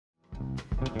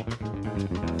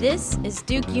This is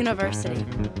Duke University.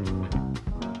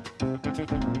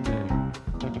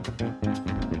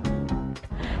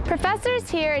 Professors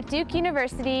here at Duke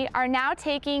University are now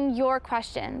taking your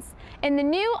questions. In the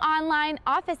new online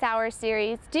Office Hours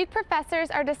series, Duke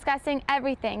professors are discussing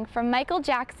everything from Michael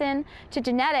Jackson to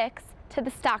genetics to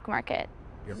the stock market.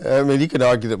 I mean, you could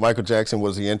argue that Michael Jackson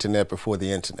was the internet before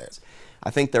the internet. I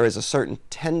think there is a certain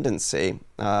tendency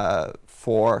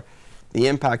for the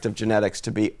impact of genetics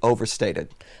to be overstated.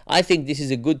 I think this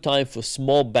is a good time for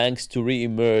small banks to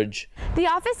re-emerge. The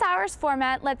Office Hours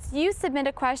format lets you submit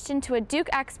a question to a Duke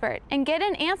expert and get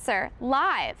an answer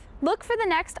live. Look for the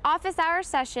next Office Hours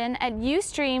session at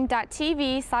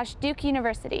ustream.tv/Duke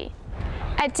University.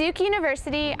 At Duke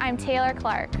University, I'm Taylor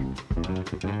Clark.